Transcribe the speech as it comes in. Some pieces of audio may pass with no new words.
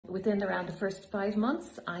within around the first 5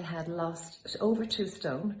 months, I had lost over 2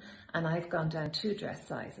 stone and I've gone down 2 dress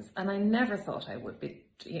sizes. And I never thought I would be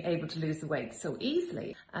able to lose the weight so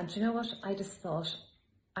easily. And you know what? I just thought,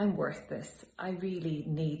 I'm worth this. I really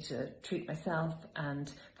need to treat myself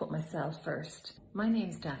and put myself first. My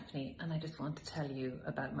name's Daphne and I just want to tell you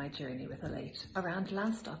about my journey with Elate. Around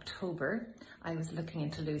last October, I was looking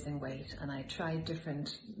into losing weight and I tried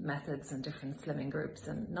different methods and different slimming groups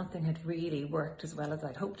and nothing had really worked as well as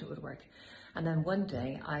I'd hoped it would work. And then one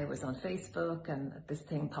day I was on Facebook and this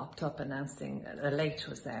thing popped up announcing Elate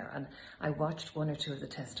was there, and I watched 1 or 2 of the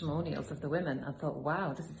testimonials of the women and thought,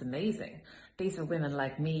 wow, this is amazing. These are women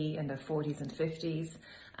like me in their 40s and 50s,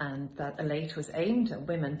 and that Elate was aimed at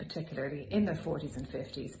women particularly in their 40s and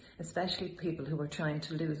 50s, especially people who were trying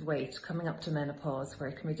to lose weight, coming up to menopause where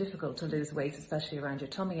it can be difficult to lose weight, especially around your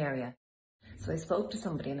tummy area. So I spoke to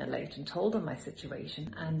somebody in Elate and told them my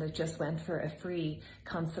situation, and I just went for a free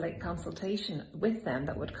consultation with them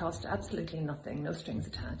that would cost absolutely nothing, no strings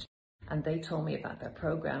attached. And they told me about their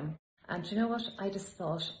program. And you know what? I just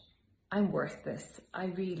thought, I'm worth this. I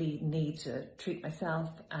really need to treat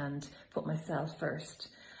myself and put myself first.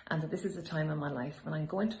 And that this is a time in my life when I'm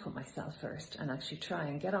going to put myself first and actually try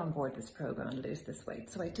and get on board this program and lose this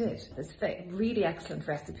weight. So I did. There's really excellent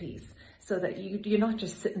recipes so that you're not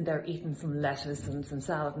just sitting there eating some lettuce and some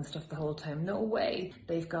salad and stuff the whole time. No way.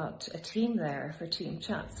 They've got a team there for team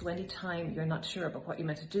chats. So anytime you're not sure about what you're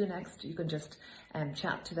meant to do next, you can just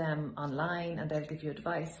chat to them online and they'll give you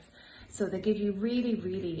advice. So they give you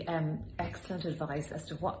really excellent advice as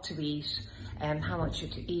to what to eat, how much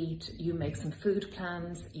you're to eat. You make some food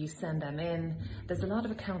plans, you send them in. There's a lot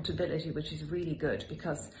of accountability, which is really good,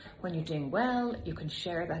 because when you're doing well, you can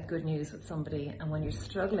share that good news with somebody, and when you're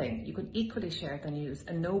struggling, you can equally share the news,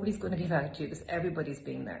 and nobody's going to give out to you because everybody's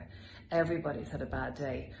been there. Everybody's had a bad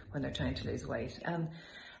day when they're trying to lose weight.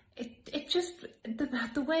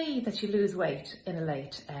 The way that you lose weight in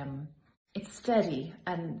Elate, it's steady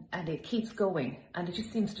and it keeps going, and it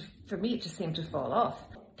just seems to, for me, it just seemed to fall off.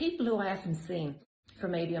 People who I haven't seen for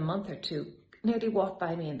maybe a month or 2 nearly walk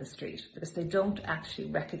by me in the street because they don't actually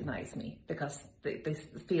recognize me, because they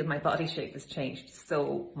feel my body shape has changed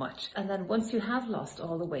so much. And then once you have lost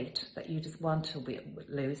all the weight that you just want to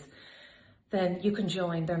lose, then you can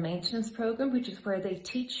join their maintenance program, which is where they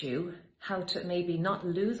teach you how to maybe not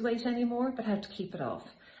lose weight anymore, but how to keep it off.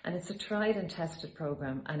 And it's a tried and tested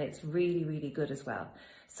program, and it's really good as well.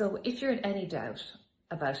 So if you're in any doubt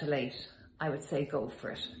about Elate, I would say go for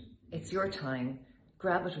it. It's your time.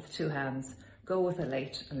 Grab it with 2 hands, go with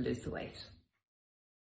Elate and lose the weight.